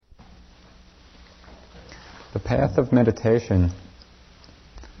The path of meditation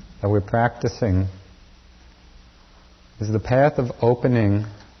that we're practicing is the path of opening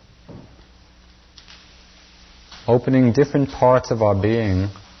different parts of our being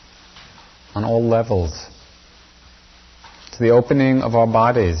on all levels. It's the opening of our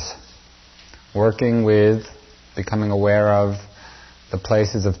bodies, working with, becoming aware of the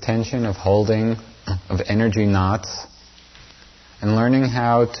places of tension, of holding, of energy knots, and learning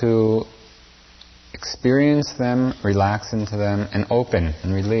how to experience them, relax into them, and open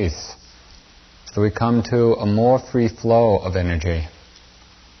and release. So we come to a more free flow of energy.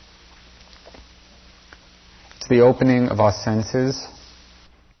 It's the opening of our senses.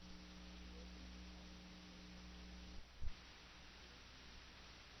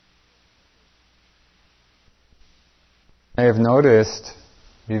 I have noticed,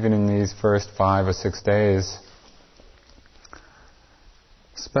 even in these first 5 or 6 days,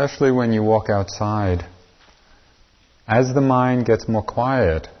 especially when you walk outside, as the mind gets more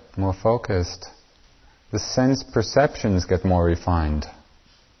quiet, more focused, the sense perceptions get more refined.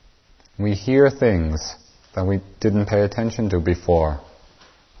 We hear things that we didn't pay attention to before.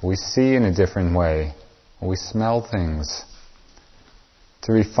 We see in a different way. We smell things. It's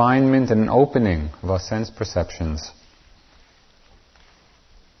a refinement and an opening of our sense perceptions.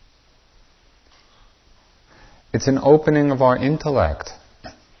 It's an opening of our intellect,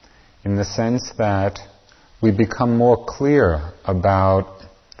 in the sense that we become more clear about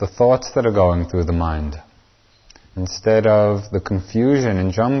the thoughts that are going through the mind. Instead of the confusion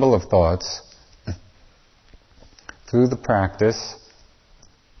and jumble of thoughts, through the practice,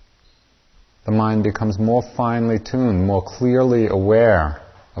 the mind becomes more finely tuned, more clearly aware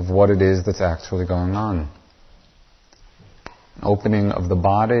of what it is that's actually going on. An opening of the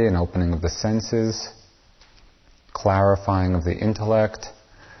body, an opening of the senses, clarifying of the intellect,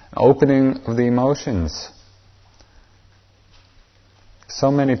 opening of the emotions. So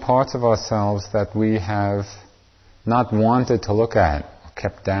many parts of ourselves that we have not wanted to look at,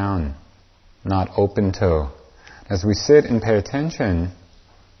 kept down, not open to. As we sit and pay attention,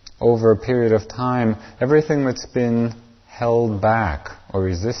 over a period of time, everything that's been held back or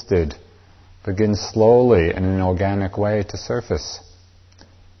resisted begins slowly and in an organic way to surface.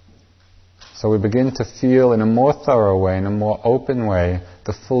 So we begin to feel in a more thorough way, in a more open way,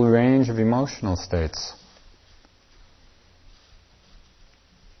 the full range of emotional states.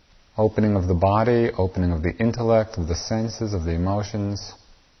 Opening of the body, opening of the intellect, of the senses, of the emotions.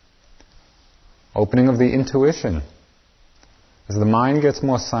 Opening of the intuition. As the mind gets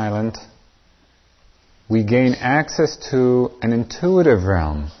more silent, we gain access to an intuitive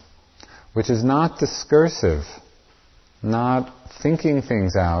realm, which is not discursive, not thinking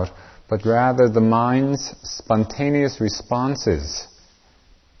things out, but rather the mind's spontaneous responses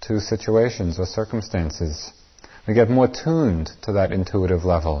to situations or circumstances. We get more tuned to that intuitive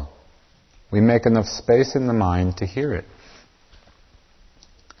level. We make enough space in the mind to hear it.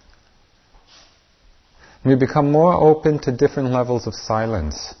 We become more open to different levels of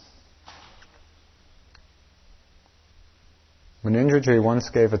silence. Munindraji once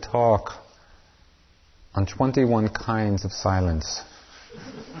gave a talk on 21 kinds of silence.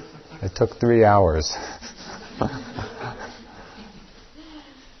 It took 3 hours.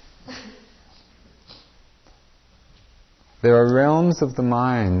 There are realms of the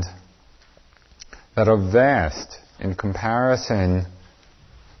mind that are vast in comparison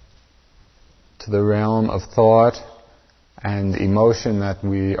to the realm of thought and emotion that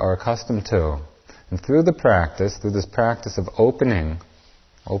we are accustomed to. And through the practice, through this practice of opening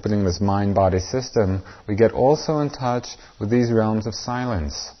this mind-body system, we get also in touch with these realms of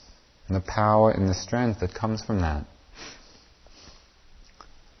silence and the power and the strength that comes from that.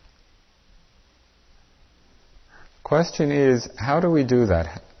 Question is, how do we do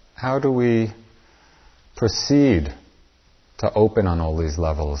that? How do we proceed to open on all these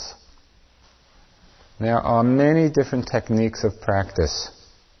levels? There are many different techniques of practice,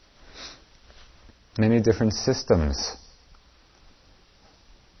 many different systems.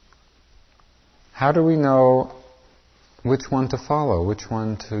 How do we know which one to follow, which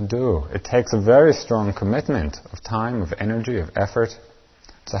one to do? It takes a very strong commitment of time, of energy, of effort.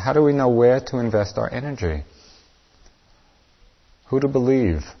 So how do we know where to invest our energy? Who to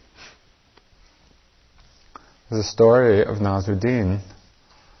believe? There's a story of Nasruddin.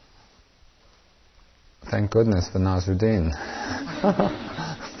 Thank goodness for Nasruddin.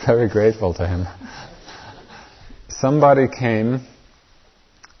 Very grateful to him. Somebody came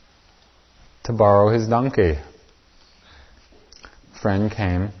to borrow his donkey. A friend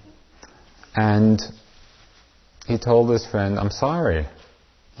came and he told his friend, "I'm sorry,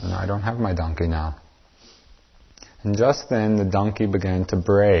 I don't have my donkey now." And just then the donkey began to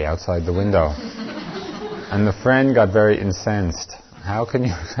bray outside the window. And the friend got very incensed. How can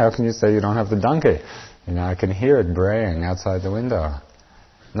you say you don't have the donkey? You know, I can hear it braying outside the window.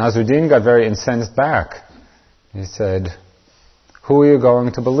 Nasruddin got very incensed back. He said, "Who are you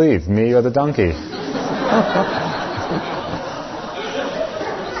going to believe, me or the donkey?"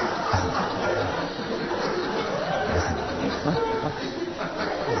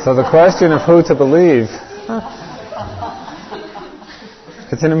 So the question of who to believe,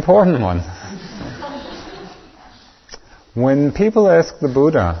 it's an important one. When people ask the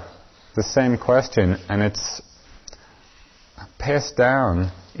Buddha the same question, and it's passed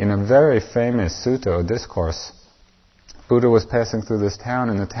down in a very famous sutta or discourse, Buddha was passing through this town,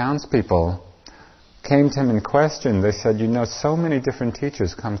 and the townspeople came to him in question. They said, so many different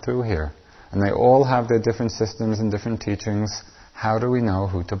teachers come through here, and they all have their different systems and different teachings. How do we know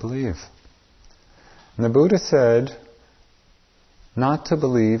who to believe? And the Buddha said, not to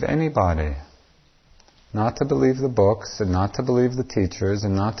believe anybody. Not to believe the books, and not to believe the teachers,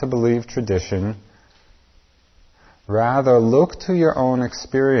 and not to believe tradition. Rather, look to your own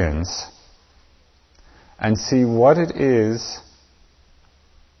experience and see what it is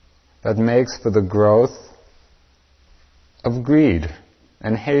that makes for the growth of greed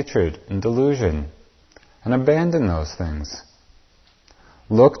and hatred and delusion, and abandon those things.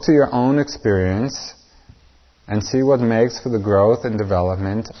 Look to your own experience and see what makes for the growth and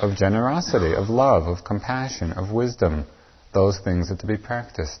development of generosity, of love, of compassion, of wisdom. Those things are to be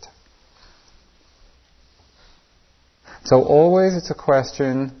practiced. So always it's a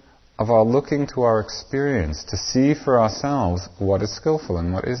question of our looking to our experience to see for ourselves what is skillful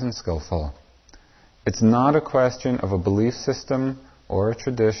and what isn't skillful. It's not a question of a belief system or a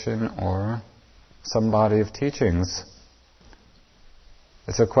tradition or some body of teachings.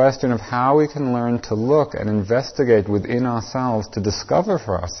 It's a question of how we can learn to look and investigate within ourselves to discover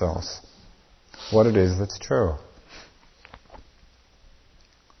for ourselves what it is that's true.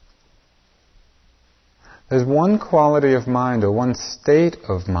 There's one quality of mind or one state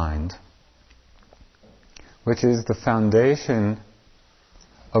of mind which is the foundation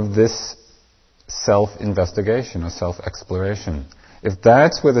of this self-investigation or self-exploration. If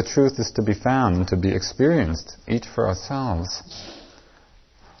that's where the truth is to be found and to be experienced, each for ourselves,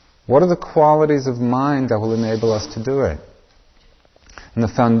 what are the qualities of mind that will enable us to do it? And the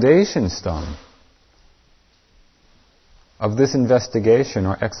foundation stone of this investigation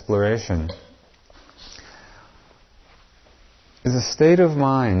or exploration is a state of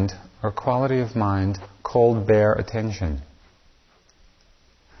mind or quality of mind called bare attention.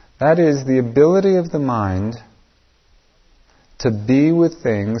 That is the ability of the mind to be with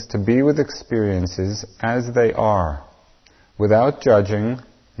things, to be with experiences as they are, without judging,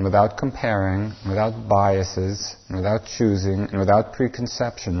 without comparing, without biases, without choosing, and without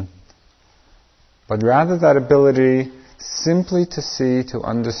preconception, but rather that ability simply to see, to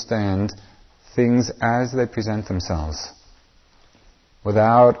understand things as they present themselves,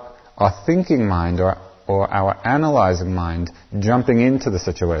 without our thinking mind or our analyzing mind jumping into the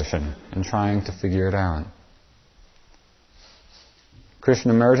situation and trying to figure it out.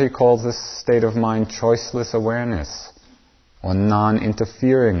 Krishnamurti calls this state of mind choiceless awareness, or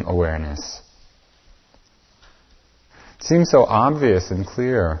non-interfering awareness. It seems so obvious and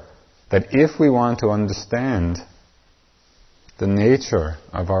clear that if we want to understand the nature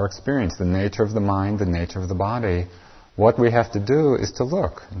of our experience, the nature of the mind, the nature of the body, what we have to do is to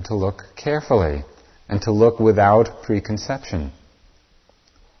look, and to look carefully, and to look without preconception.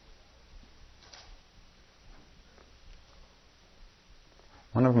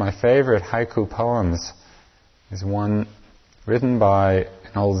 One of my favorite haiku poems is one written by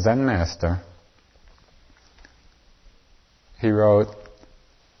an old Zen master. He wrote,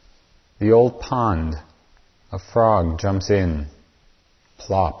 "The old pond, a frog jumps in,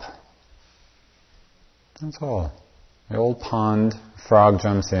 plop." That's all. The old pond, a frog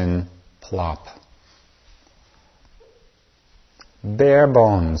jumps in, plop. Bare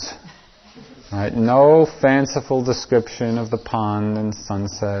bones. Right? No fanciful description of the pond and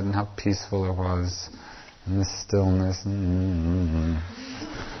sunset and how peaceful it was. And the stillness.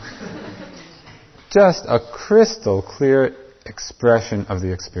 Just a crystal clear expression of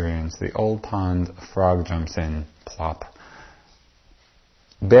the experience. The old pond, a frog jumps in, plop.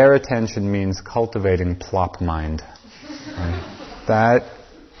 Bare attention means cultivating plop mind. Right? That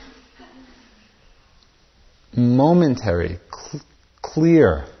momentary,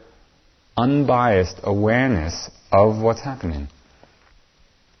 clear, unbiased awareness of what's happening.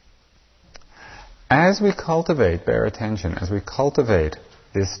 As we cultivate bare attention, as we cultivate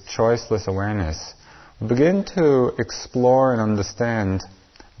this choiceless awareness, begin to explore and understand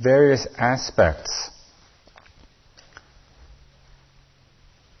various aspects,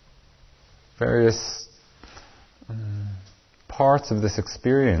 various parts of this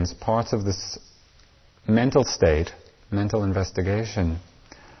experience, parts of this mental state, mental investigation,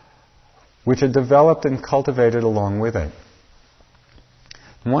 which are developed and cultivated along with it.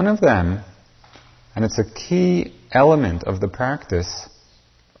 One of them, and it's a key element of the practice,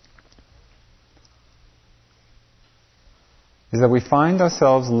 is that we find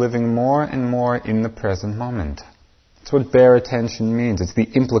ourselves living more and more in the present moment. That's what bare attention means. It's the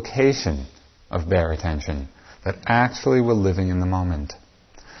implication of bare attention, that actually we're living in the moment.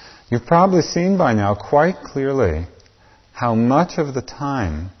 You've probably seen by now quite clearly how much of the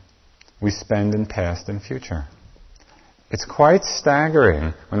time we spend in past and future. It's quite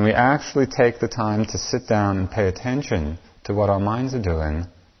staggering when we actually take the time to sit down and pay attention to what our minds are doing,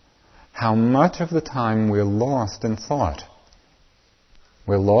 how much of the time we're lost in thought.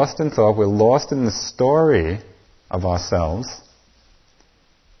 We're lost in thought, we're lost in the story of ourselves.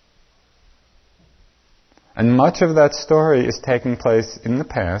 And much of that story is taking place in the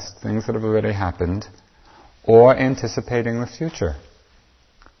past, things that have already happened, or anticipating the future.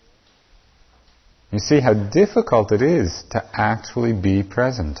 You see how difficult it is to actually be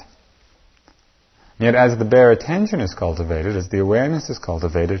present. Yet as the bare attention is cultivated, as the awareness is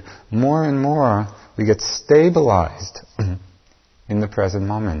cultivated, more and more we get stabilized in the present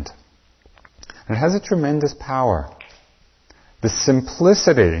moment. And it has a tremendous power. The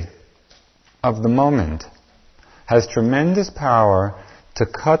simplicity of the moment has tremendous power to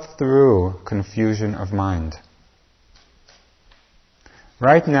cut through confusion of mind.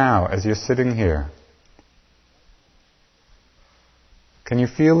 Right now, as you're sitting here, can you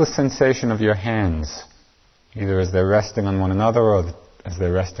feel the sensation of your hands, either as they're resting on one another or as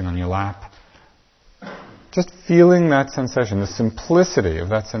they're resting on your lap? Just feeling that sensation, the simplicity of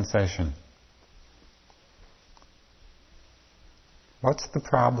that sensation. What's the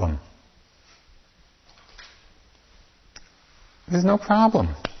problem? There's no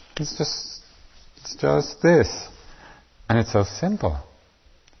problem. It's just this. And it's so simple.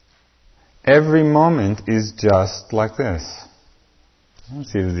 Every moment is just like this.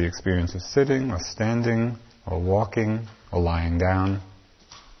 It's either the experience of sitting or standing or walking or lying down.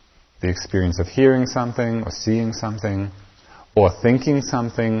 The experience of hearing something or seeing something or thinking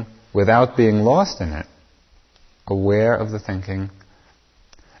something without being lost in it, aware of the thinking.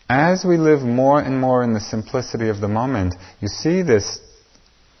 As we live more and more in the simplicity of the moment, you see this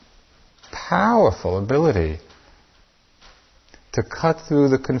powerful ability to cut through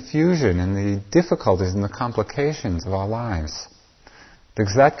the confusion and the difficulties and the complications of our lives.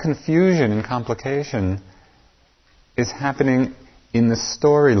 Because that confusion and complication is happening in the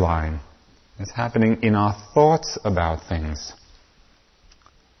storyline. It's happening in our thoughts about things.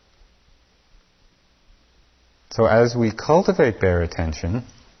 So as we cultivate bare attention,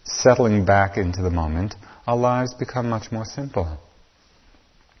 settling back into the moment, our lives become much more simple.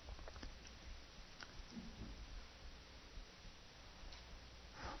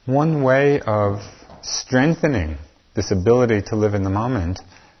 One way of strengthening this ability to live in the moment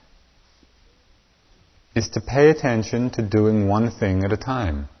is to pay attention to doing one thing at a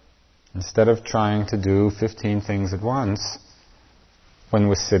time. Instead of trying to do 15 things at once, when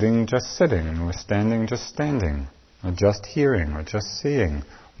we're sitting, just sitting, and we're standing, just standing, or just hearing, or just seeing,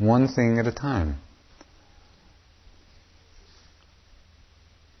 one thing at a time.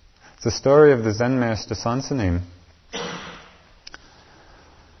 It's the story of the Zen master Sansanim.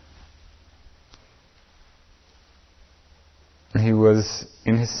 He was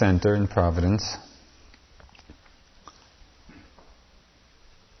in his center in Providence.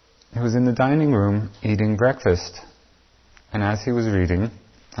 He was in the dining room eating breakfast. And as he was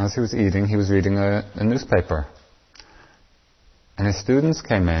eating, he was reading a newspaper. And his students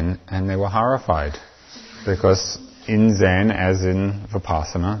came in and they were horrified. Because in Zen, as in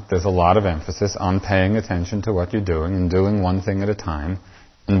Vipassana, there's a lot of emphasis on paying attention to what you're doing and doing one thing at a time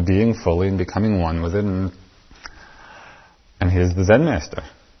and being fully and becoming one with it. And here's the Zen master,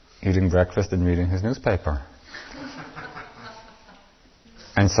 eating breakfast and reading his newspaper.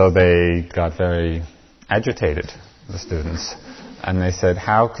 And so they got very agitated, the students. And they said,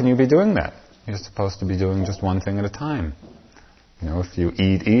 how can you be doing that? You're supposed to be doing just one thing at a time. You know, if you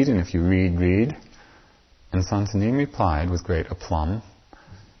eat, eat, and if you read, read. And Sansanim replied with great aplomb,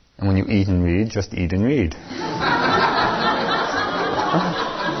 and when you eat and read, just eat and read.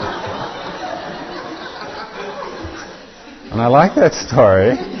 And I like that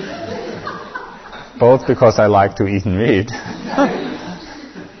story, both because I like to eat and read,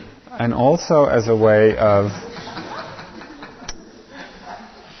 And also as a way of,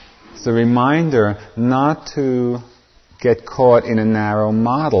 it's a reminder not to get caught in a narrow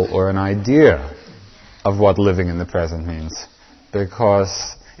model or an idea of what living in the present means.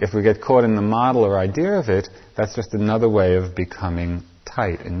 Because if we get caught in the model or idea of it, that's just another way of becoming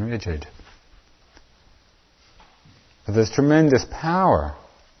tight and rigid. But there's tremendous power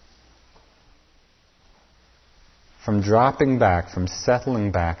from dropping back, from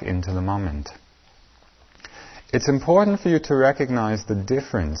settling back into the moment. It's important for you to recognize the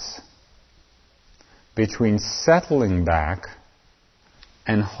difference between settling back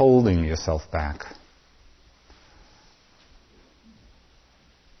and holding yourself back.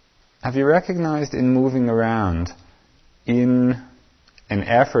 Have you recognized in moving around, in an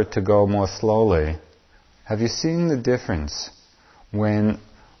effort to go more slowly, have you seen the difference when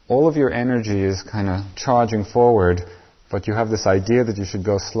all of your energy is kind of charging forward, but you have this idea that you should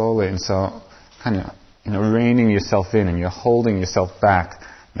go slowly, and so kind of reining yourself in, and you're holding yourself back,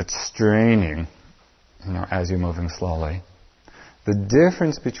 that's straining, as you're moving slowly. The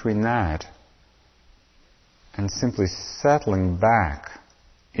difference between that and simply settling back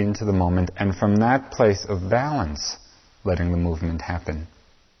into the moment, and from that place of balance, letting the movement happen.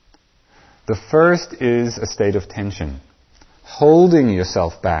 The first is a state of tension. Holding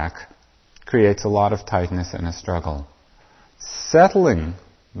yourself back creates a lot of tightness and a struggle. Settling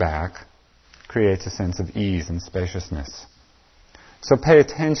back creates a sense of ease and spaciousness. So pay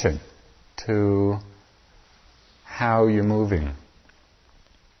attention to how you're moving.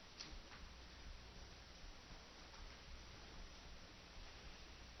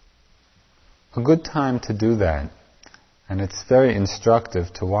 A good time to do that, and it's very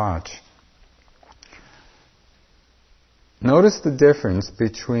instructive to watch. Notice the difference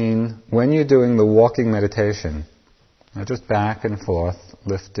between when you're doing the walking meditation, just back and forth,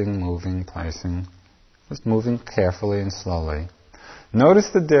 lifting, moving, placing, just moving carefully and slowly. Notice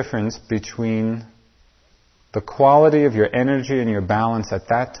the difference between the quality of your energy and your balance at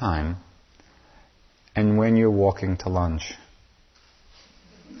that time and when you're walking to lunch.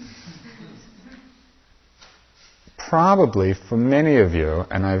 Probably for many of you,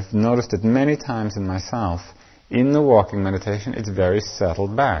 and I've noticed it many times in myself, in the walking meditation, it's very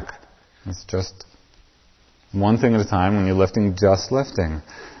settled back. It's just one thing at a time. When you're lifting, just lifting.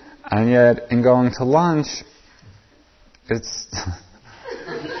 And yet, in going to lunch, it's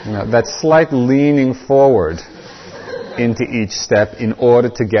that slight leaning forward into each step in order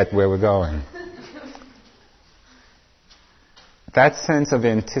to get where we're going. That sense of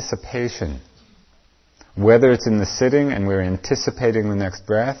anticipation, whether it's in the sitting and we're anticipating the next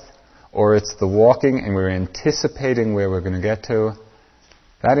breath, or it's the walking and we're anticipating where we're going to get to,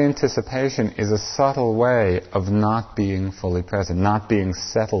 that anticipation is a subtle way of not being fully present, not being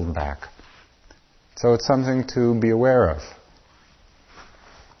settled back. So it's something to be aware of.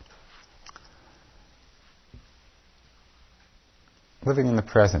 Living in the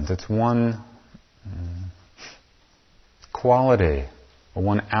present, it's one quality or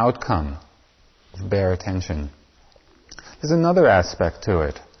one outcome of bare attention. There's another aspect to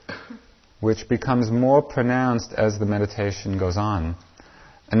it, which becomes more pronounced as the meditation goes on,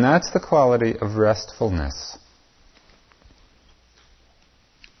 and that's the quality of restfulness.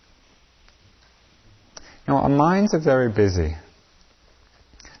 Our minds are very busy.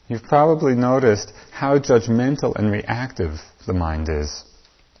 You've probably noticed how judgmental and reactive the mind is.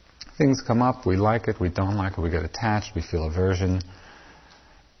 Things come up, we like it, we don't like it, we get attached, we feel aversion.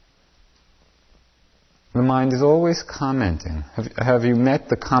 The mind is always commenting. Have you met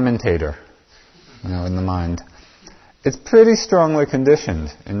the commentator, in the mind? It's pretty strongly conditioned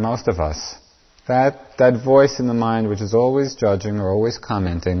in most of us. That voice in the mind which is always judging or always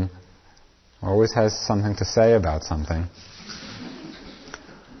commenting, or always has something to say about something.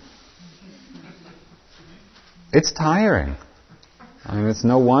 It's tiring. It's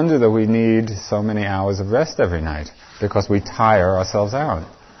no wonder that we need so many hours of rest every night, because we tire ourselves out.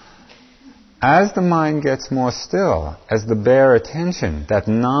 As the mind gets more still, as the bare attention, that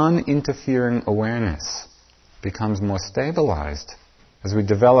non-interfering awareness becomes more stabilized, as we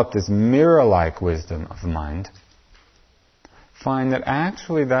develop this mirror-like wisdom of the mind, find that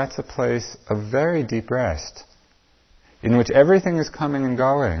actually that's a place of very deep rest, in which everything is coming and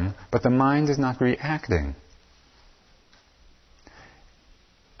going, but the mind is not reacting.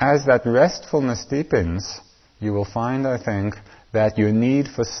 As that restfulness deepens, you will find, I think, that your need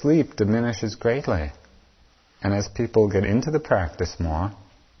for sleep diminishes greatly. And as people get into the practice more,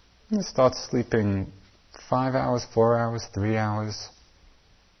 they start sleeping 5 hours, 4 hours, 3 hours.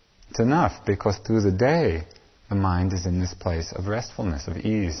 It's enough, because through the day, the mind is in this place of restfulness, of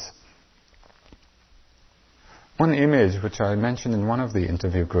ease. One image, which I mentioned in one of the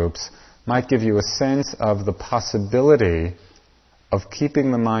interview groups, might give you a sense of the possibility of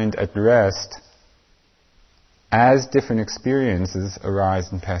keeping the mind at rest as different experiences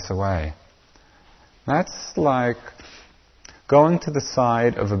arise and pass away. That's like going to the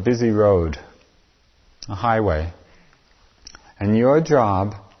side of a busy road, a highway, and your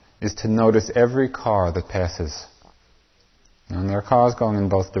job is to notice every car that passes. And there are cars going in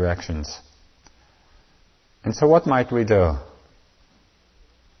both directions. And so what might we do?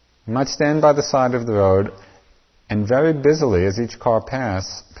 We might stand by the side of the road and very busily, as each car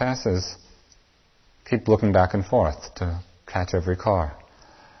passes, keep looking back and forth to catch every car.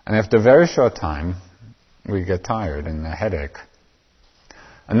 And after a very short time, we get tired and a headache.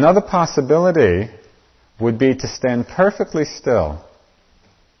 Another possibility would be to stand perfectly still,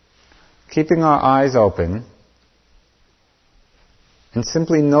 keeping our eyes open, and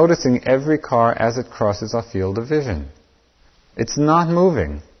simply noticing every car as it crosses our field of vision. It's not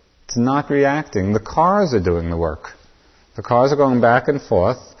moving. It's not reacting. The cars are doing the work. The cars are going back and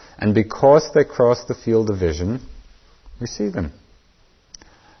forth, and because they cross the field of vision, we see them.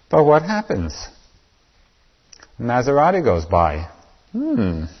 But what happens? A Maserati goes by.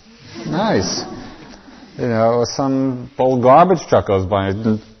 Nice. Some old garbage truck goes by.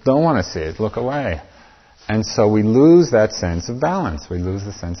 Don't want to see it. Look away. And so we lose that sense of balance. We lose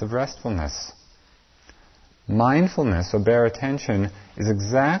the sense of restfulness. Mindfulness, or bare attention, is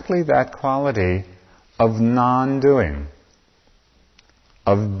exactly that quality of non-doing,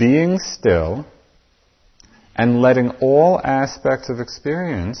 of being still and letting all aspects of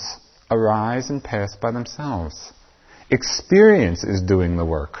experience arise and pass by themselves. Experience is doing the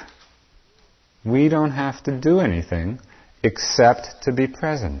work. We don't have to do anything except to be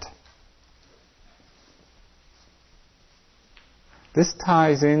present. This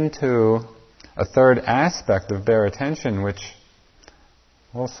ties into a third aspect of bare attention, which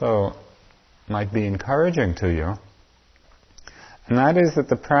also might be encouraging to you, and that is that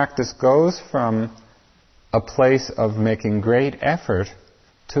the practice goes from a place of making great effort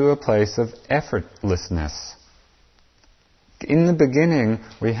to a place of effortlessness. In the beginning,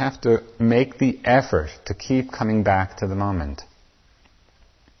 we have to make the effort to keep coming back to the moment.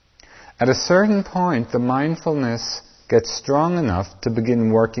 At a certain point, the mindfulness gets strong enough to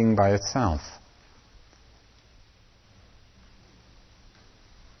begin working by itself.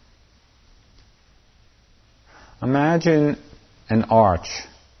 Imagine an arch,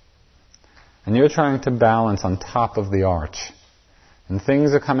 and you're trying to balance on top of the arch, and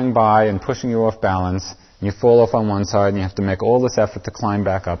things are coming by and pushing you off balance, and you fall off on one side, and you have to make all this effort to climb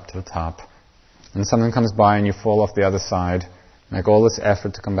back up to the top. And something comes by and you fall off the other side, make all this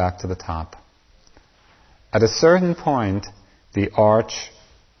effort to come back to the top. At a certain point, the arch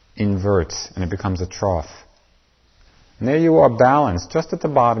inverts and it becomes a trough. And there you are balanced just at the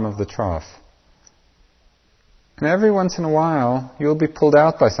bottom of the trough. And every once in a while, you'll be pulled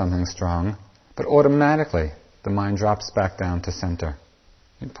out by something strong, but automatically the mind drops back down to center.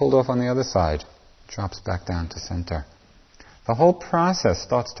 You're pulled off on the other side, it drops back down to center. The whole process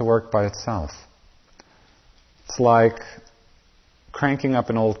starts to work by itself. It's like cranking up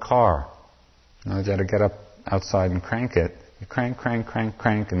an old car. You have to get up outside and crank it. You crank, crank, crank,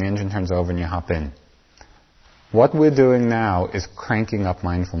 crank, and the engine turns over and you hop in. What we're doing now is cranking up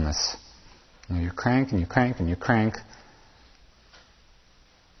mindfulness. You crank and you crank and you crank.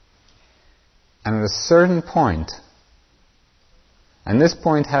 And at a certain point, and this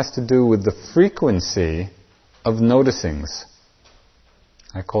point has to do with the frequency of noticings.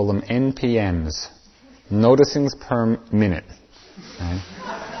 I call them NPMs, noticings per minute. Right?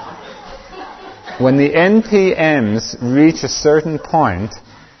 When the NPMs reach a certain point,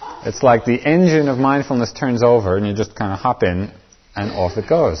 it's like the engine of mindfulness turns over and you just kind of hop in and off it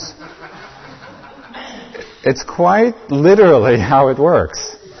goes. It's quite literally how it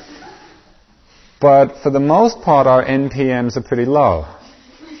works. But for the most part, our NPMs are pretty low.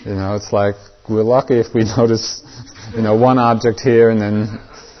 It's like we're lucky if we notice, one object here and then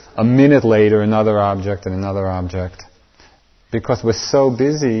a minute later another object and another object. Because we're so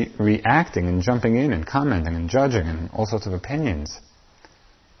busy reacting and jumping in and commenting and judging and all sorts of opinions.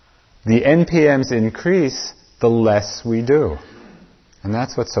 The NPMs increase the less we do. And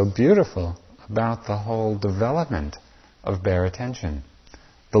that's what's so beautiful about the whole development of bare attention.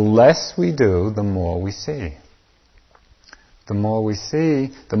 The less we do, the more we see. The more we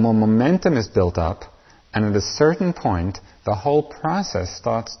see, the more momentum is built up, and at a certain point, the whole process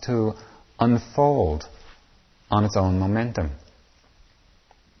starts to unfold on its own momentum.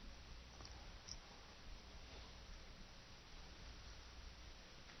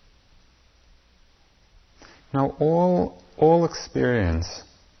 Now all experience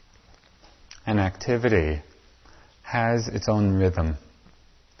and activity has its own rhythm.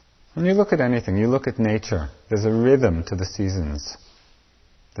 When you look at anything, you look at nature, there's a rhythm to the seasons.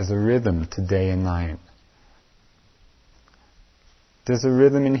 There's a rhythm to day and night. There's a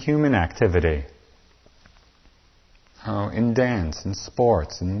rhythm in human activity. In dance, in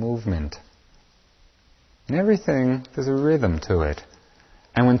sports, in movement. In everything, there's a rhythm to it.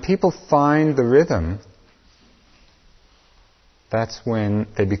 And when people find the rhythm, that's when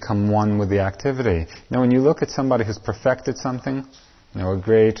they become one with the activity. When you look at somebody who's perfected something, a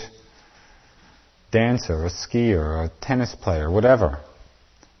great dancer, or a skier, or a tennis player, whatever,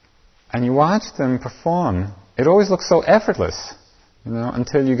 and you watch them perform, it always looks so effortless,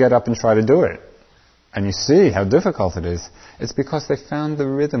 until you get up and try to do it. And you see how difficult it is. It's because they found the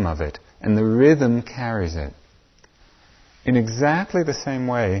rhythm of it, and the rhythm carries it. In exactly the same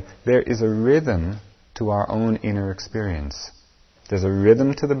way, there is a rhythm to our own inner experience. There's a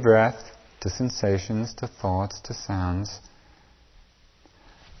rhythm to the breath, to sensations, to thoughts, to sounds.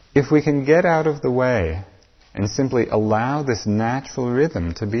 If we can get out of the way and simply allow this natural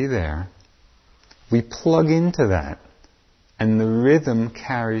rhythm to be there, we plug into that. And the rhythm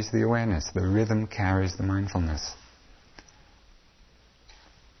carries the awareness. The rhythm carries the mindfulness.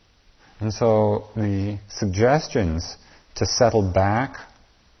 And so the suggestions to settle back,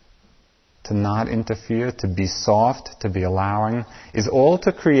 to not interfere, to be soft, to be allowing, is all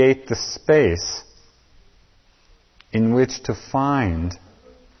to create the space in which to find,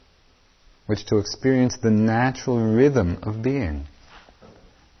 which to experience the natural rhythm of being.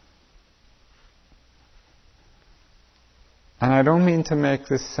 And I don't mean to make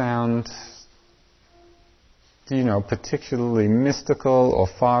this sound, particularly mystical or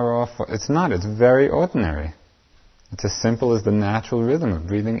far off. It's not. It's very ordinary. It's as simple as the natural rhythm of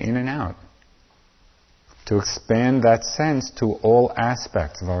breathing in and out. To expand that sense to all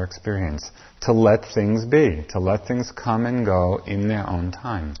aspects of our experience. To let things be. To let things come and go in their own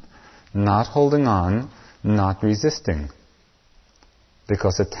time. Not holding on, not resisting.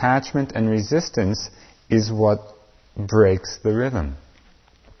 Because attachment and resistance is what breaks the rhythm.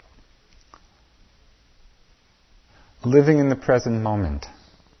 Living in the present moment.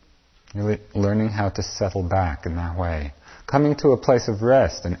 Really learning how to settle back in that way. Coming to a place of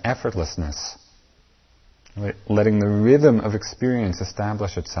rest and effortlessness. Letting the rhythm of experience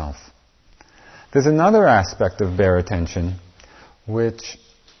establish itself. There's another aspect of bare attention which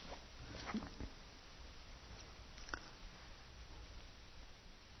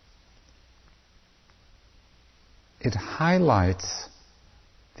it highlights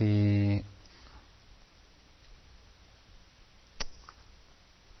the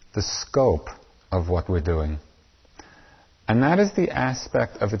scope of what we're doing. And that is the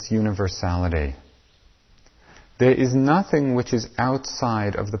aspect of its universality. There is nothing which is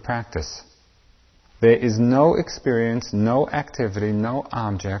outside of the practice. There is no experience, no activity, no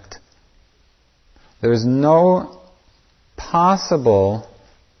object. There is no possible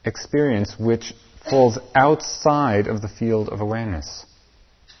experience which falls outside of the field of awareness.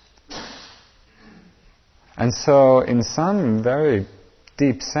 And so, in some very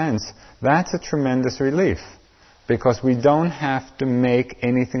deep sense, that's a tremendous relief, because we don't have to make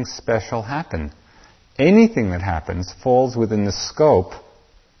anything special happen. Anything that happens falls within the scope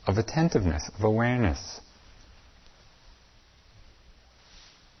of attentiveness, of awareness.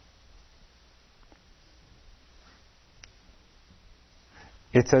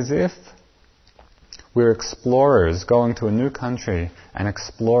 It's as if we're explorers going to a new country and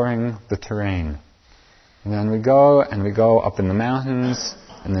exploring the terrain. And then we go up in the mountains,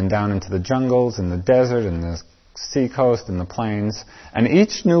 and then down into the jungles, and the desert, and the seacoast, and the plains. And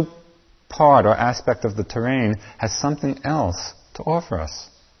each new part or aspect of the terrain has something else to offer us,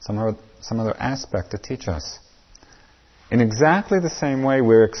 some other aspect to teach us. In exactly the same way,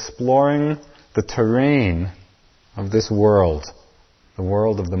 we're exploring the terrain of this world, the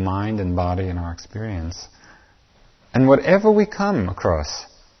world of the mind and body in our experience. And whatever we come across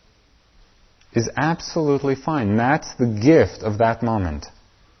is absolutely fine. That's the gift of that moment.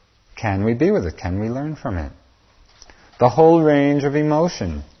 Can we be with it? Can we learn from it? The whole range of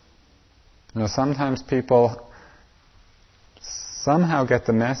emotion. Sometimes people somehow get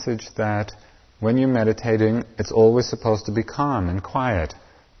the message that when you're meditating, it's always supposed to be calm and quiet.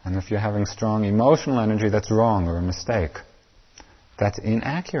 And if you're having strong emotional energy, that's wrong or a mistake. That's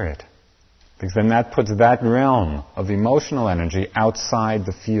inaccurate. Because then that puts that realm of emotional energy outside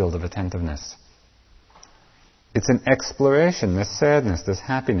the field of attentiveness. It's an exploration. There's sadness, there's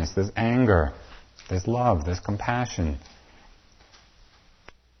happiness, there's anger, there's love, there's compassion.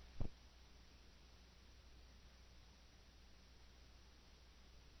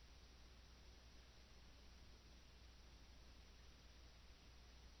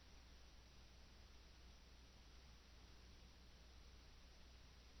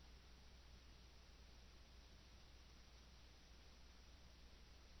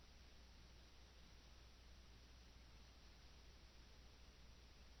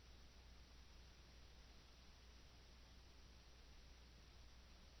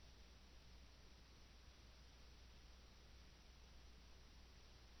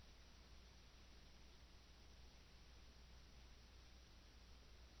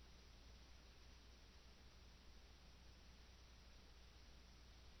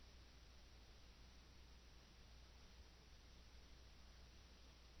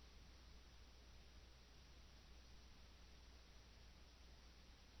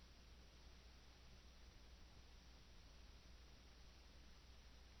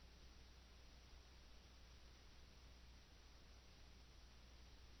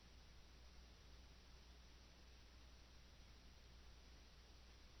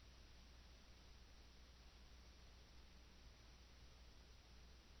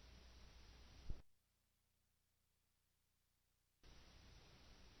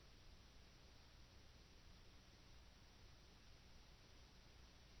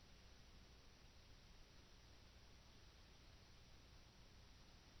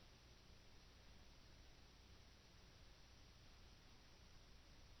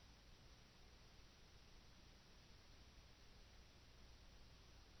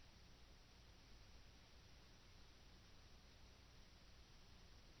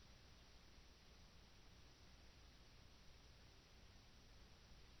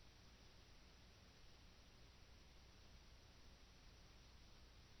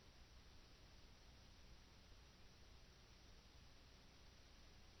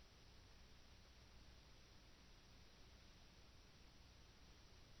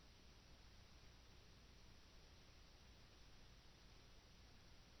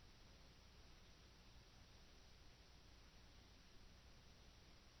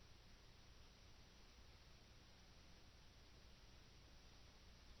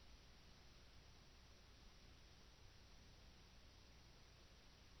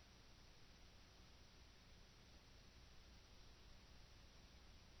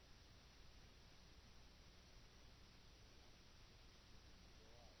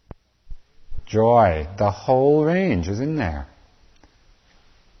 joy. The whole range is in there.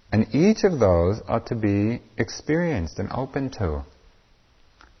 And each of those are to be experienced and open to.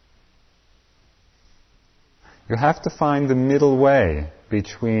 You have to find the middle way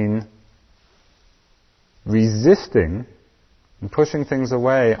between resisting and pushing things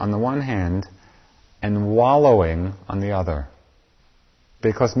away on the one hand and wallowing on the other.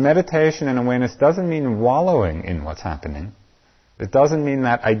 Because meditation and awareness doesn't mean wallowing in what's happening. It doesn't mean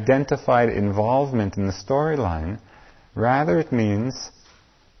that identified involvement in the storyline. Rather, it means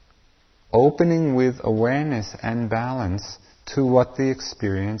opening with awareness and balance to what the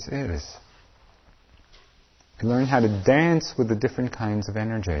experience is. You learn how to dance with the different kinds of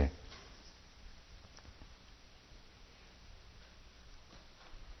energy.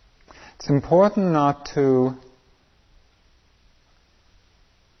 It's important not to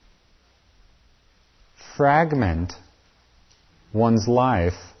fragment one's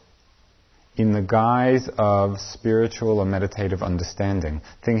life in the guise of spiritual or meditative understanding,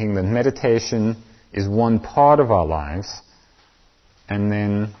 thinking that meditation is one part of our lives and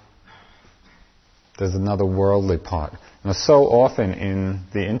then there's another worldly part. So often in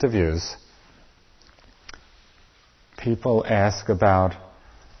the interviews, people ask about,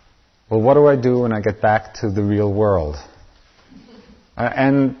 well, what do I do when I get back to the real world?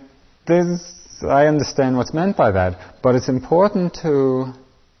 And I understand what's meant by that, but it's important to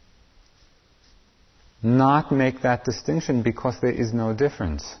not make that distinction because there is no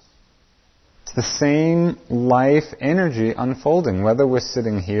difference. It's the same life energy unfolding, whether we're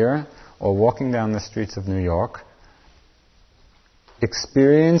sitting here or walking down the streets of New York.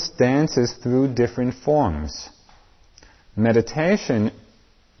 Experience dances through different forms. Meditation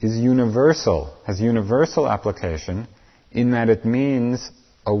is universal, has universal application in that it means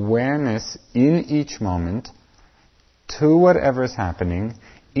awareness in each moment to whatever is happening,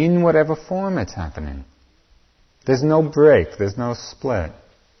 in whatever form it's happening. There's no break, there's no split.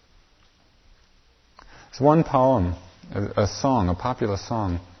 There's one poem, a song, a popular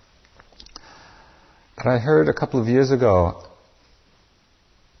song, that I heard a couple of years ago,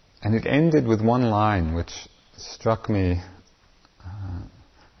 and it ended with one line which struck me,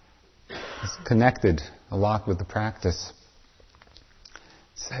 it's connected a lot with the practice. It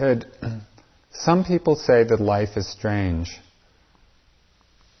said, some people say that life is strange,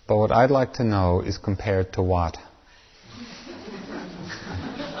 but what I'd like to know is compared to what?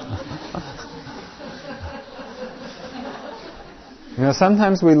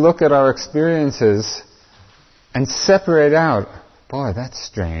 Sometimes we look at our experiences and separate out, boy, that's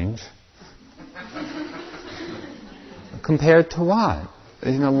strange. Compared to what?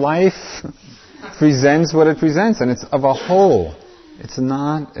 Life presents what it presents, and it's of a whole. It's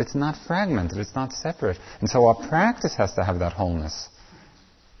not fragmented, it's not separate. And so our practice has to have that wholeness.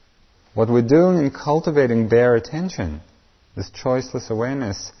 What we're doing in cultivating bare attention, this choiceless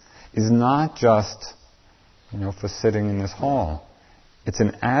awareness, is not just, for sitting in this hall. It's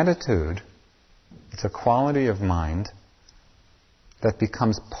an attitude, it's a quality of mind that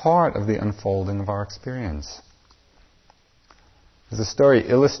becomes part of the unfolding of our experience. There's a story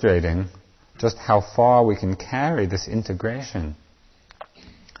illustrating just how far we can carry this integration.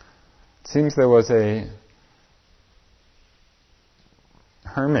 It seems there was a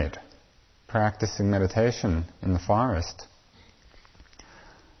hermit practicing meditation in the forest.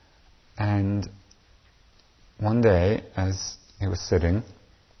 And one day, as he was sitting,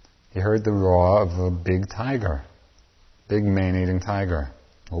 he heard the roar of a big tiger, big man-eating tiger,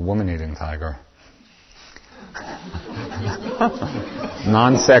 or woman-eating tiger.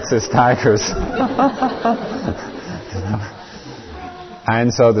 Non-sexist tigers.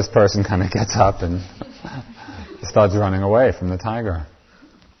 And so this person kind of gets up and starts running away from the tiger.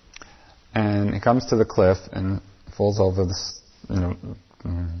 And he comes to the cliff and falls over this,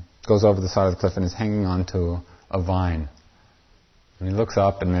 goes over the side of the cliff and is hanging onto a vine. And he looks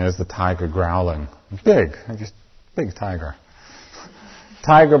up and there's the tiger growling. Big tiger.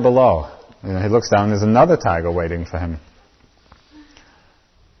 Tiger below. He looks down, there's another tiger waiting for him.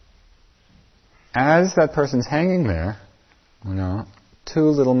 As that person's hanging there, two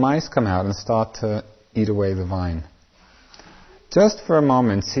little mice come out and start to eat away the vine. Just for a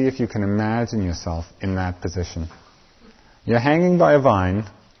moment, see if you can imagine yourself in that position. You're hanging by a vine,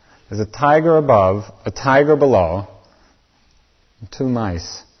 there's a tiger above, a tiger below, and two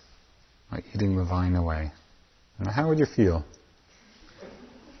mice are eating the vine away. Now, how would you feel?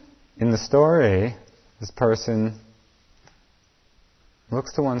 In the story, this person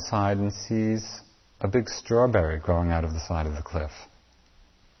looks to one side and sees a big strawberry growing out of the side of the cliff.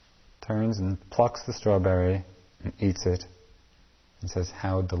 Turns and plucks the strawberry and eats it and says,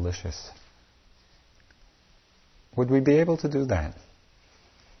 "How delicious." would we be able to do that?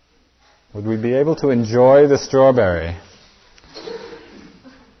 Would we be able to enjoy the strawberry?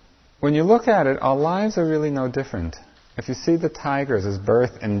 When you look at it, our lives are really no different. If you see the tigers as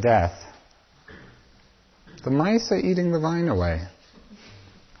birth and death, the mice are eating the vine away.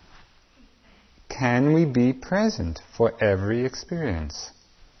 Can we be present for every experience?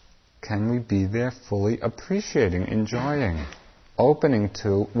 Can we be there fully appreciating, enjoying, opening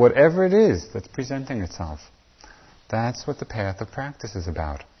to whatever it is that's presenting itself? That's what the path of practice is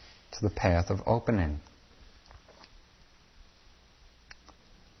about. It's the path of opening.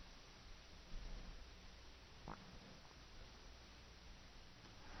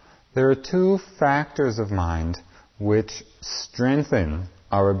 There are two factors of mind which strengthen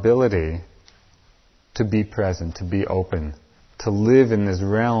our ability to be present, to be open, to live in this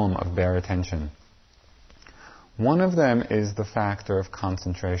realm of bare attention. One of them is the factor of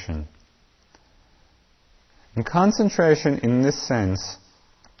concentration. And concentration in this sense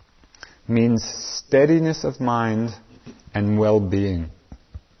means steadiness of mind and well-being.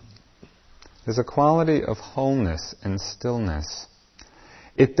 There's a quality of wholeness and stillness.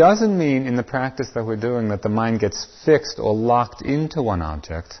 It doesn't mean in the practice that we're doing that the mind gets fixed or locked into one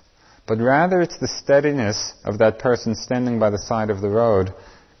object, but rather it's the steadiness of that person standing by the side of the road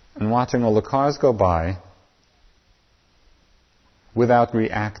and watching all the cars go by without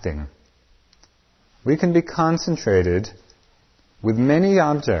reacting. We can be concentrated with many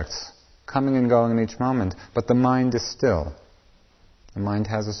objects coming and going in each moment, but the mind is still. The mind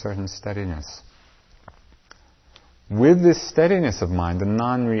has a certain steadiness. With this steadiness of mind, the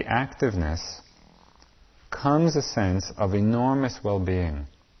non-reactiveness, comes a sense of enormous well-being,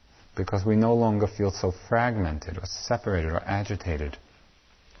 because we no longer feel so fragmented or separated or agitated.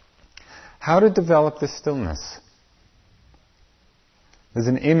 How to develop this stillness? There's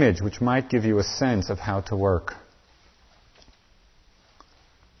an image which might give you a sense of how to work.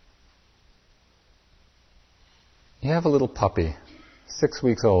 You have a little puppy, 6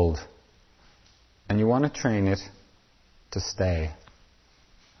 weeks old, and you want to train it to stay.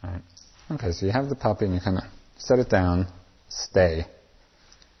 Right? Okay, so you have the puppy and you kind of set it down, stay.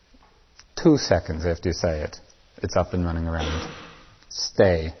 2 seconds after you say it, it's up and running around.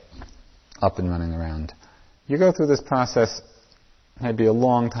 Stay, up and running around. You go through this process maybe a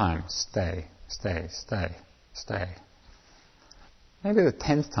long time. Stay, stay, stay, stay. Maybe the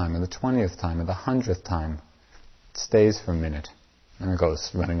 10th time or the 20th time or the 100th time, it stays for a minute and it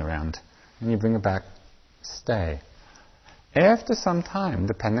goes running around. And you bring it back, stay. After some time,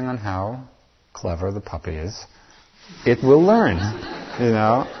 depending on how clever the puppy is, it will learn,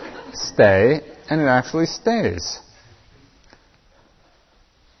 stay, and it actually stays.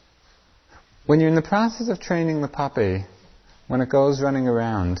 When you're in the process of training the puppy, when it goes running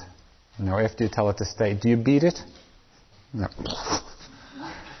around, after you tell it to stay, do you beat it? No.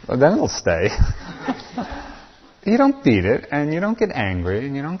 Well, then it'll stay. You don't beat it, and you don't get angry,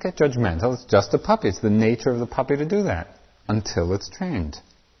 and you don't get judgmental. It's just a puppy. It's the nature of the puppy to do that until it's trained.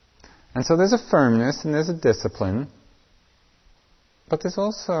 And so there's a firmness and there's a discipline, but there's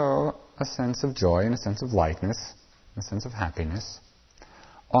also a sense of joy and a sense of lightness, a sense of happiness.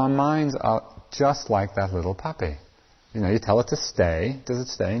 Our minds are just like that little puppy. You tell it to stay. Does it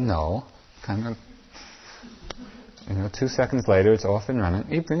stay? No. Kind of, 2 seconds later it's off and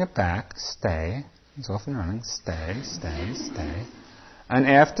running. You bring it back, stay. It's off and running, stay, stay, stay. And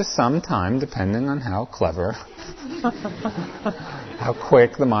after some time, depending on how clever, how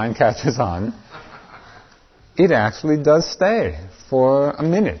quick the mind catches on, it actually does stay for a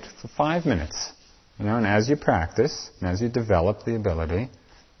minute, for 5 minutes. And as you practice, and as you develop the ability, it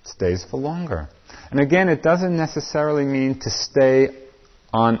stays for longer. And again, it doesn't necessarily mean to stay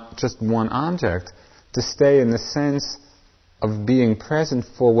on just one object, to stay in the sense of being present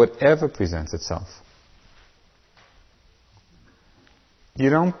for whatever presents itself. You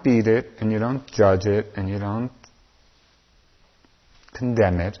don't beat it, and you don't judge it, and you don't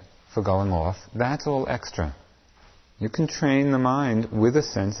condemn it for going off. That's all extra. You can train the mind with a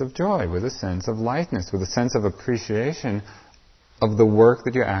sense of joy, with a sense of lightness, with a sense of appreciation of the work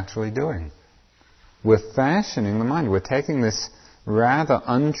that you're actually doing. We're fashioning the mind. We're taking this rather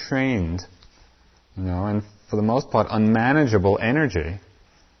untrained, and for the most part unmanageable energy,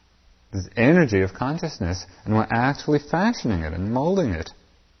 this energy of consciousness, and we're actually fashioning it and molding it.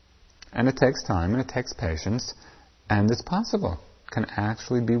 And it takes time and it takes patience, and it's possible. It can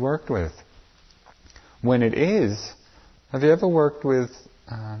actually be worked with. When it is, have you ever worked with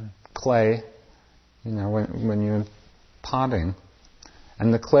clay, when you're potting,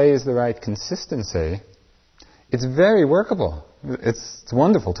 and the clay is the right consistency, it's very workable. It's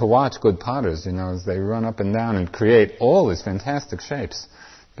wonderful to watch good potters, as they run up and down and create all these fantastic shapes,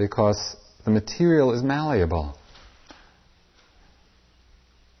 because the material is malleable.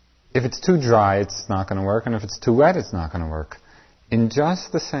 If it's too dry, it's not going to work, and if it's too wet, it's not going to work. In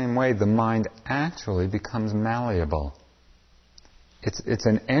just the same way, the mind actually becomes malleable. It's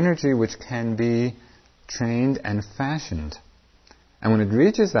an energy which can be trained and fashioned. And when it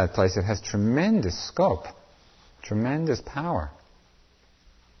reaches that place, it has tremendous scope, tremendous power.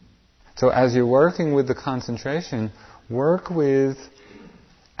 So as you're working with the concentration, work with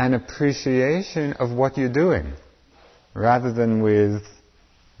an appreciation of what you're doing, rather than with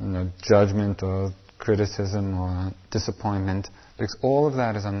judgment or criticism or disappointment, because all of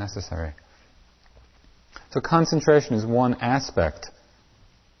that is unnecessary. So concentration is one aspect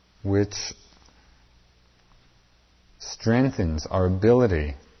which strengthens our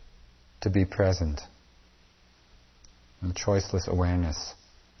ability to be present in choiceless awareness.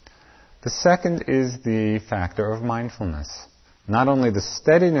 The second is the factor of mindfulness. Not only the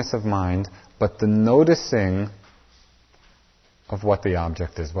steadiness of mind, but the noticing of what the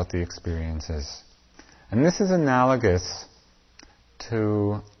object is, what the experience is. And this is analogous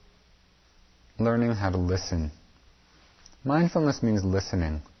to learning how to listen. Mindfulness means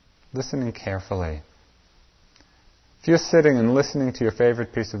listening carefully. If you're sitting and listening to your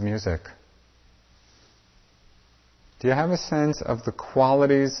favorite piece of music, do you have a sense of the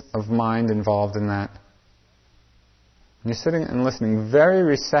qualities of mind involved in that? You're sitting and listening, very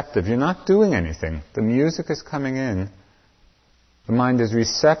receptive. You're not doing anything. The music is coming in. The mind is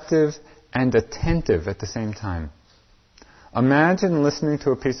receptive and attentive at the same time. Imagine listening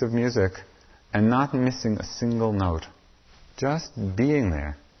to a piece of music and not missing a single note. Just being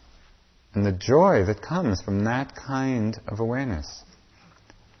there. And the joy that comes from that kind of awareness.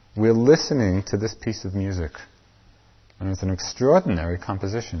 We're listening to this piece of music. And it's an extraordinary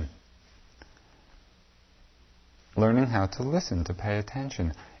composition. Learning how to listen, to pay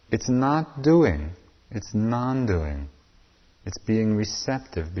attention. It's not doing, it's non-doing. It's being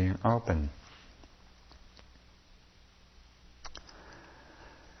receptive, being open.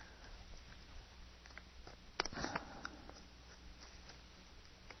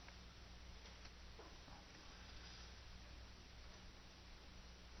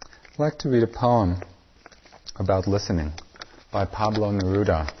 I'd like to read a poem about listening by Pablo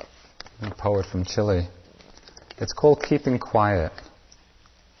Neruda, a poet from Chile. It's called Keeping Quiet.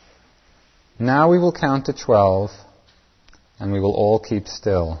 Now we will count to 12, and we will all keep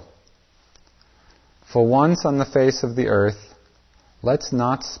still. For once on the face of the earth, let's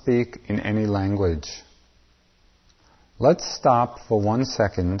not speak in any language. Let's stop for 1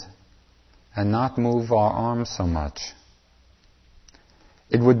 second and not move our arms so much.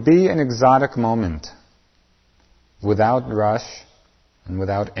 It would be an exotic moment, without rush and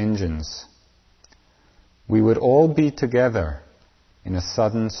without engines. We would all be together in a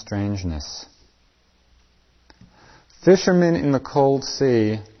sudden strangeness. Fishermen in the cold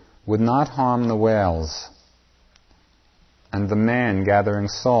sea would not harm the whales, and the man gathering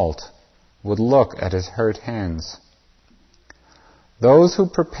salt would look at his hurt hands. Those who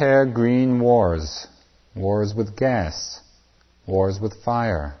prepare green wars, wars with gas, wars with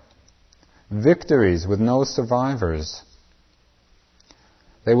fire, victories with no survivors.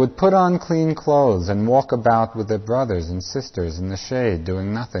 They would put on clean clothes and walk about with their brothers and sisters in the shade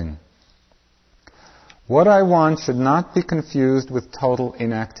doing nothing. What I want should not be confused with total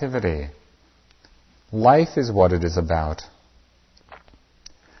inactivity. Life is what it is about.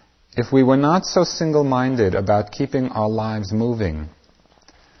 If we were not so single-minded about keeping our lives moving,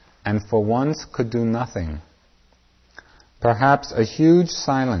 and for once could do nothing, perhaps a huge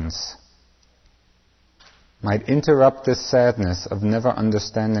silence might interrupt this sadness of never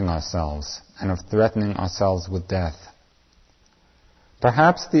understanding ourselves and of threatening ourselves with death.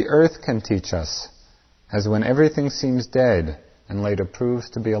 Perhaps the earth can teach us, as when everything seems dead and later proves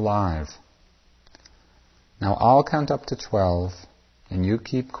to be alive. Now I'll count up to 12, and you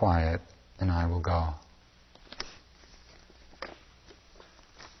keep quiet, and I will go.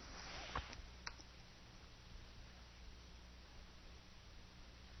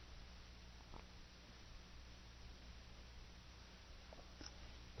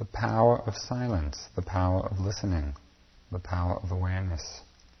 The power of silence, the power of listening, the power of awareness.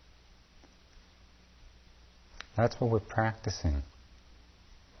 That's what we're practicing.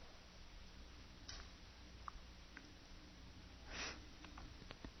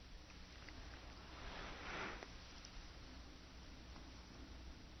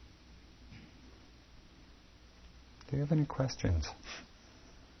 Do you have any questions?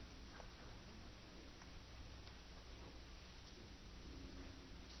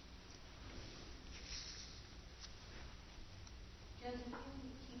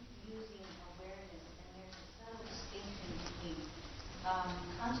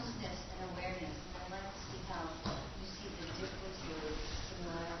 consciousness and awareness, and I'd like to see how you see the difference or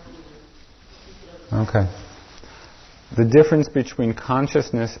similarity. Okay. The difference between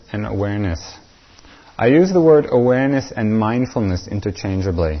consciousness and awareness. I use the word awareness and mindfulness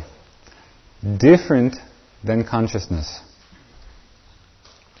interchangeably. Different than consciousness.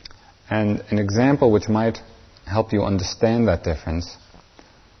 And an example which might help you understand that difference.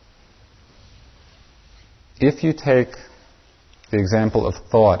 If you take the example of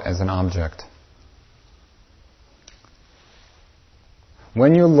thought as an object,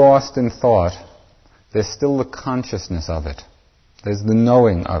 when you're lost in thought, there's still the consciousness of it. There's the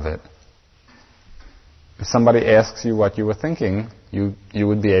knowing of it. If somebody asks you what you were thinking, you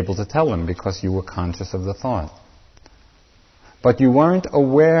would be able to tell them because you were conscious of the thought. But you weren't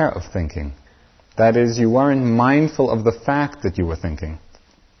aware of thinking. That is, you weren't mindful of the fact that you were thinking.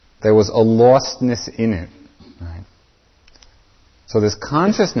 There was a lostness in it. Right? So there's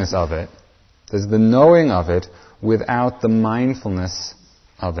consciousness of it, there's the knowing of it, without the mindfulness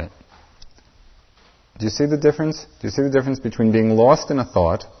of it. Do you see the difference? Do you see the difference between being lost in a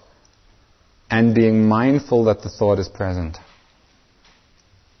thought and being mindful that the thought is present?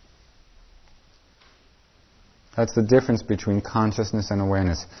 That's the difference between consciousness and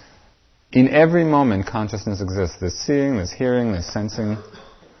awareness. In every moment, consciousness exists. There's seeing, there's hearing, there's sensing,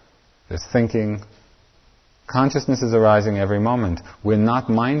 there's thinking. Consciousness is arising every moment. We're not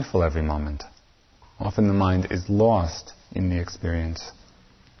mindful every moment. Often the mind is lost in the experience.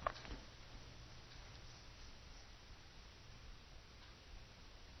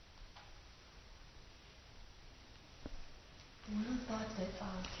 One thought that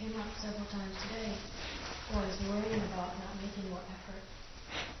came up several times today was worrying about not making more effort.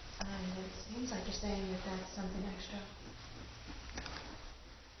 And it seems like you're saying that that's something extra.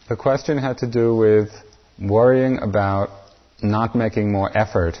 The question had to do with worrying about not making more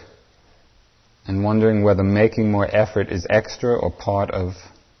effort and wondering whether making more effort is extra or part of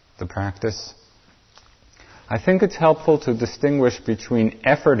the practice. I think it's helpful to distinguish between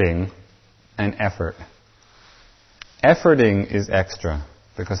efforting and effort. Efforting is extra,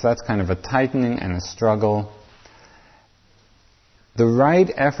 because that's kind of a tightening and a struggle. The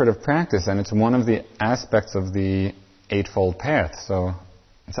right effort of practice, and it's one of the aspects of the Eightfold Path, so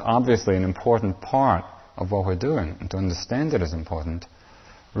it's obviously an important part of what we're doing, and to understand it is important.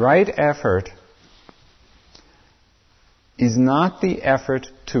 Right effort is not the effort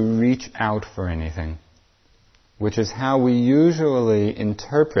to reach out for anything, which is how we usually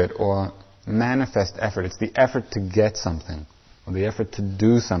interpret or manifest effort. It's the effort to get something, or the effort to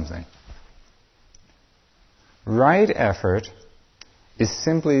do something. Right effort is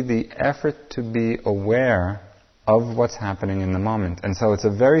simply the effort to be aware of what's happening in the moment. And so it's a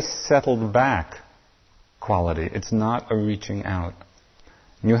very settled back quality. It's not a reaching out.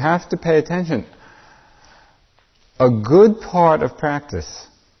 You have to pay attention. A good part of practice,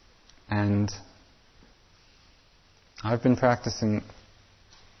 and I've been practicing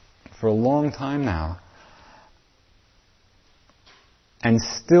for a long time now, and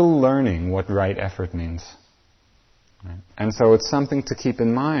still learning what right effort means. Right? And so it's something to keep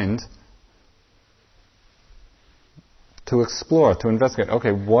in mind, to explore, to investigate.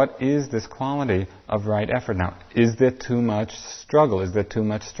 Okay, what is this quality of right effort now? Is there too much struggle? Is there too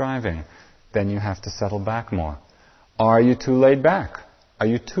much striving? Then you have to settle back more. Are you too laid back? Are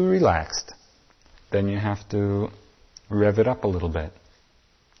you too relaxed? Then you have to rev it up a little bit.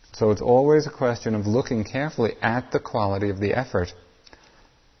 So it's always a question of looking carefully at the quality of the effort.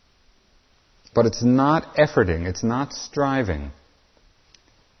 But it's not efforting, it's not striving.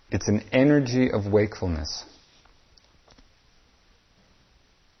 It's an energy of wakefulness.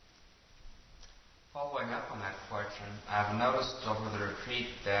 Following up on that question, I've noticed over the retreat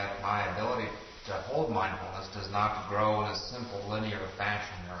that my ability to hold mindfulness does not grow in a simple linear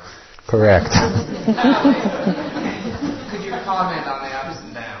fashion. Correct. Could you comment on the ups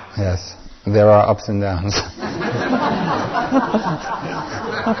and downs? Yes, there are ups and downs.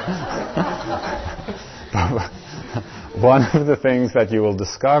 One of the things that you will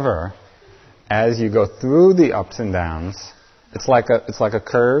discover as you go through the ups and downs, it's like a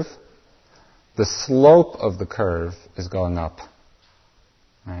curve. The slope of the curve is going up.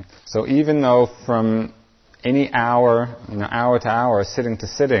 Right? So even though from any hour, hour to hour, sitting to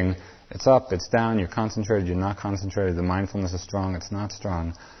sitting, it's up, it's down, you're concentrated, you're not concentrated, the mindfulness is strong, it's not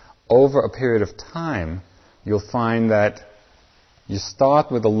strong. Over a period of time, you'll find that you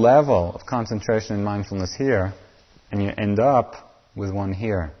start with a level of concentration and mindfulness here, and you end up with one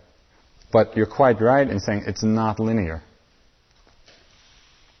here. But you're quite right in saying it's not linear.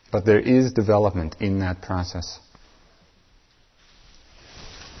 But there is development in that process.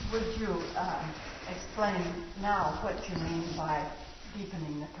 would you explain now what you mean by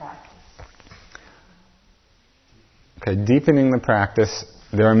deepening the practice? Okay, deepening the practice,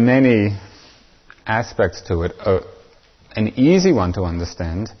 there are many aspects to it. An easy one to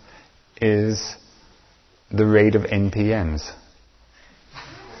understand is the rate of NPMs.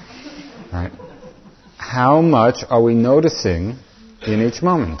 Right? How much are we noticing in each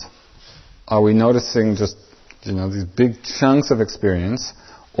moment? Are we noticing just, these big chunks of experience,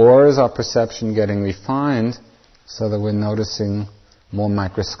 or is our perception getting refined so that we're noticing more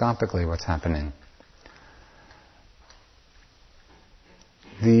microscopically what's happening?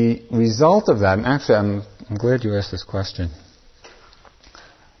 The result of that, and actually I'm glad you asked this question,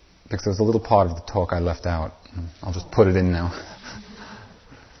 because there's a little part of the talk I left out. I'll just put it in now.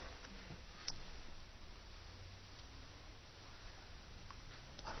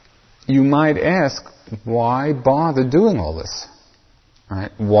 You might ask, why bother doing all this?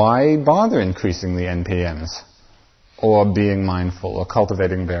 Right? Why bother increasing the NPMs? Or being mindful, or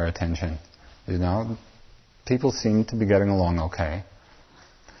cultivating bare attention? People seem to be getting along okay.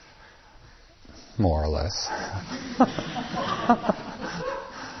 More or less.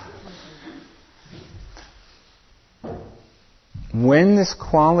 When this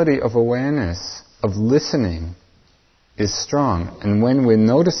quality of awareness, of listening, is strong, and when we're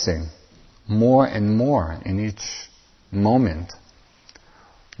noticing more and more in each moment,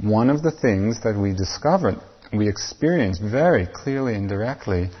 one of the things that we discover, we experience very clearly and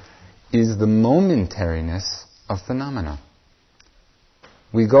directly, is the momentariness of phenomena.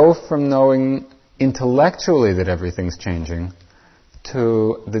 We go from knowing intellectually that everything's changing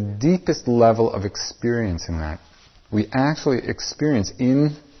to the deepest level of experiencing that. We actually experience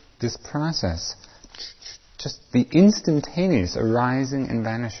in this process just the instantaneous arising and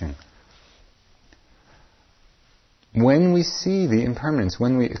vanishing. When we see the impermanence,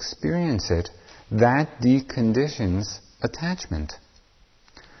 when we experience it, that deconditions attachment.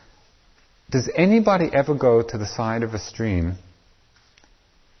 Does anybody ever go to the side of a stream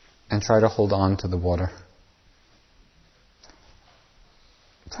and try to hold on to the water?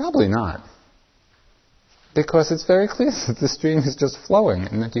 Probably not. Because it's very clear that the stream is just flowing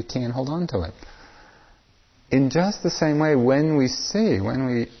and that you can't hold on to it. In just the same way, when we see, when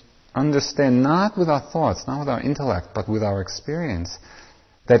we understand, not with our thoughts, not with our intellect, but with our experience,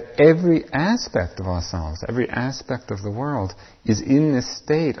 that every aspect of ourselves, every aspect of the world is in this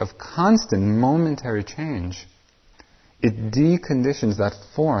state of constant momentary change, it deconditions that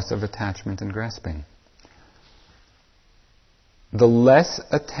force of attachment and grasping. The less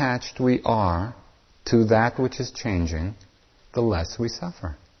attached we are to that which is changing, the less we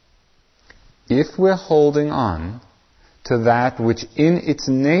suffer. If we're holding on to that which in its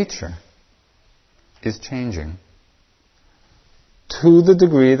nature is changing, to the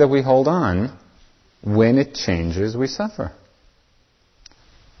degree that we hold on, when it changes, we suffer.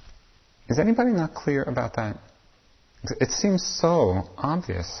 Is anybody not clear about that? It seems so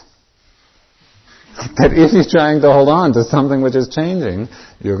obvious that if you're trying to hold on to something which is changing,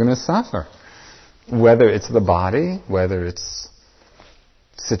 you're going to suffer. Whether it's the body, whether it's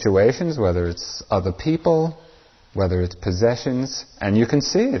situations, whether it's other people, whether it's possessions, and you can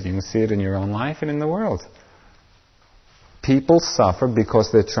see it. You can see it in your own life and in the world. People suffer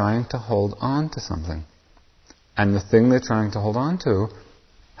because they're trying to hold on to something. And the thing they're trying to hold on to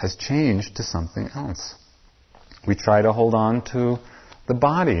has changed to something else. We try to hold on to the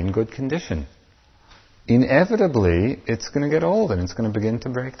body in good condition. Inevitably, it's going to get old and it's going to begin to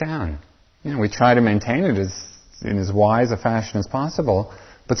break down. We try to maintain it in as wise a fashion as possible,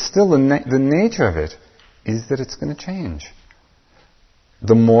 but still the nature of it is that it's going to change.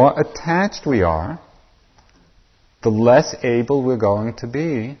 The more attached we are, the less able we're going to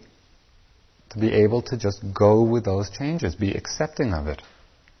be able to just go with those changes, be accepting of it.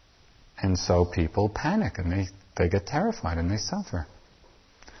 And so people panic and they get terrified and they suffer.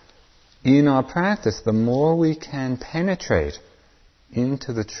 In our practice, the more we can penetrate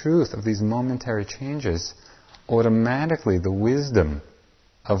into the truth of these momentary changes, automatically the wisdom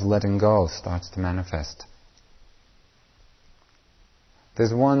of letting go starts to manifest.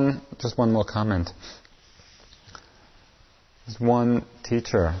 There's just one more comment. There's one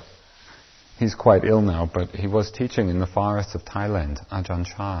teacher, he's quite ill now, but he was teaching in the forests of Thailand, Ajahn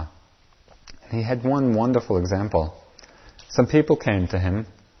Chah. He had one wonderful example. Some people came to him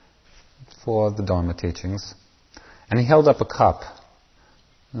for the Dharma teachings, and he held up a cup,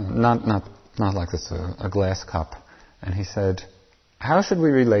 not like this, a glass cup, and he said, "How should we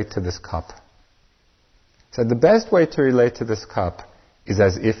relate to this cup?" He said, "The best way to relate to this cup is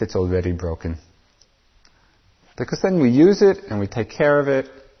as if it's already broken. Because then we use it and we take care of it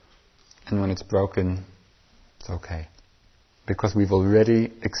and when it's broken, it's okay. Because we've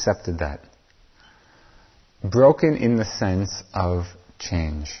already accepted that. Broken in the sense of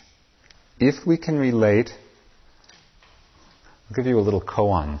change. If we can relate, I'll give you a little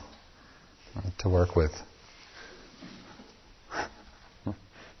koan to work with.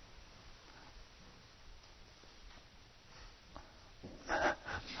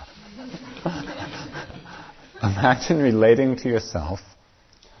 Imagine relating to yourself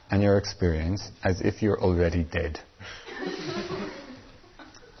and your experience as if you're already dead.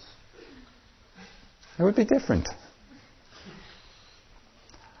 It would be different.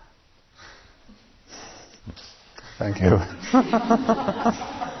 Thank you.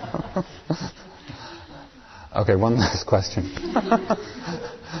 Okay, one last question.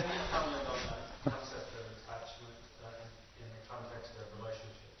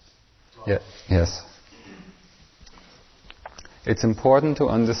 Yes. It's important to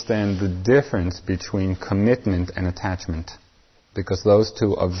understand the difference between commitment and attachment, because those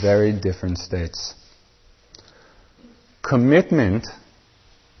two are very different states. Commitment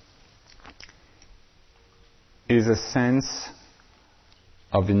is a sense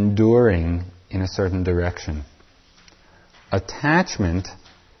of enduring in a certain direction. Attachment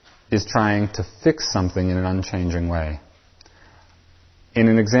is trying to fix something in an unchanging way. In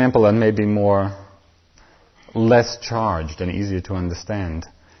an example that may be less charged and easier to understand,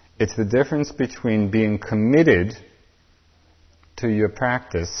 it's the difference between being committed to your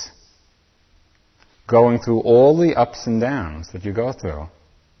practice, going through all the ups and downs that you go through,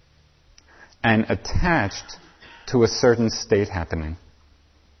 and attached to a certain state happening.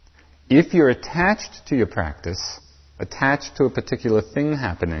 If you're attached to your practice, attached to a particular thing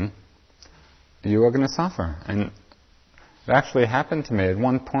happening, you are going to suffer. And it actually happened to me at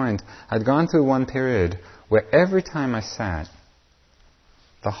one point. I'd gone through one period where every time I sat,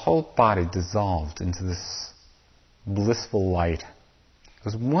 the whole body dissolved into this blissful light. It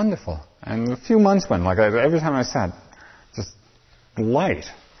was wonderful. And a few months went, every time I sat, just light.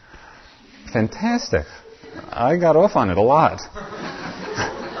 Fantastic. I got off on it a lot.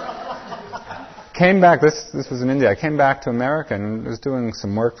 Came back, this was in India, I came back to America and was doing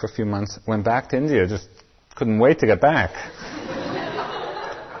some work for a few months, went back to India, just couldn't wait to get back.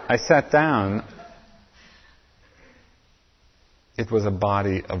 I sat down. It was a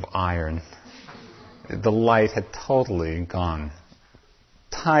body of iron. The light had totally gone.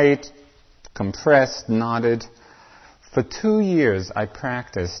 Tight, compressed, knotted. For 2 years I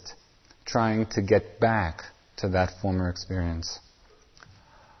practiced trying to get back to that former experience.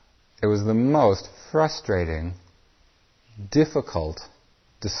 It was the most frustrating, difficult,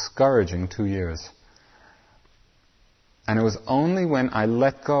 discouraging 2 years. And it was only when I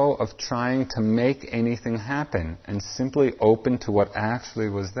let go of trying to make anything happen and simply opened to what actually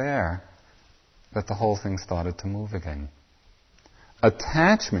was there that the whole thing started to move again.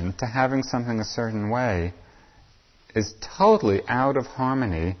 Attachment to having something a certain way is totally out of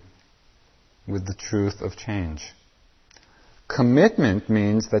harmony with the truth of change. Commitment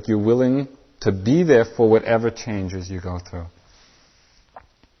means that you're willing to be there for whatever changes you go through.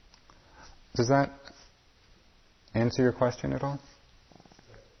 Does that answer your question at all?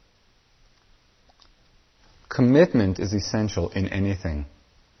 Commitment is essential in anything.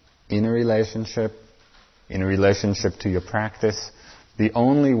 In a relationship to your practice. The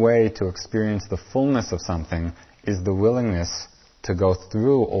only way to experience the fullness of something is the willingness to go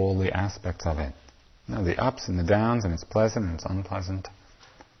through all the aspects of it. The ups and the downs, and it's pleasant and it's unpleasant.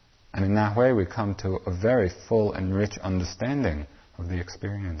 And in that way we come to a very full and rich understanding of the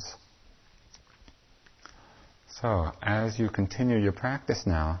experience. So, as you continue your practice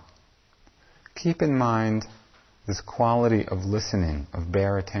now, keep in mind this quality of listening, of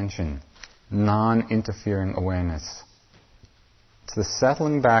bare attention, non-interfering awareness. It's the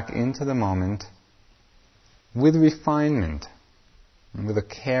settling back into the moment with refinement, and with a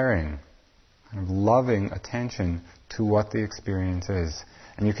caring, kind of loving attention to what the experience is.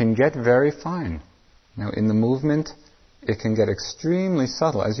 And you can get very fine. Now, in the movement, it can get extremely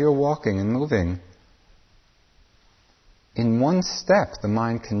subtle. As you're walking and moving, in one step, the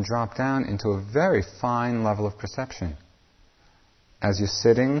mind can drop down into a very fine level of perception. As you're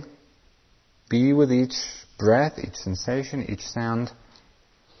sitting, be with each breath, each sensation, each sound,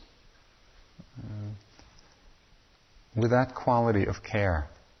 with that quality of care.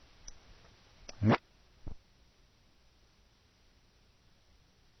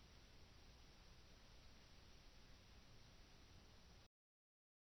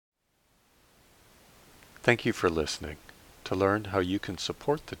 Thank you for listening. To learn how you can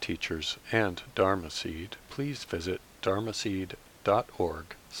support the teachers and Dharma Seed, please visit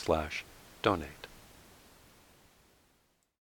dharmaseed.org/donate. donate.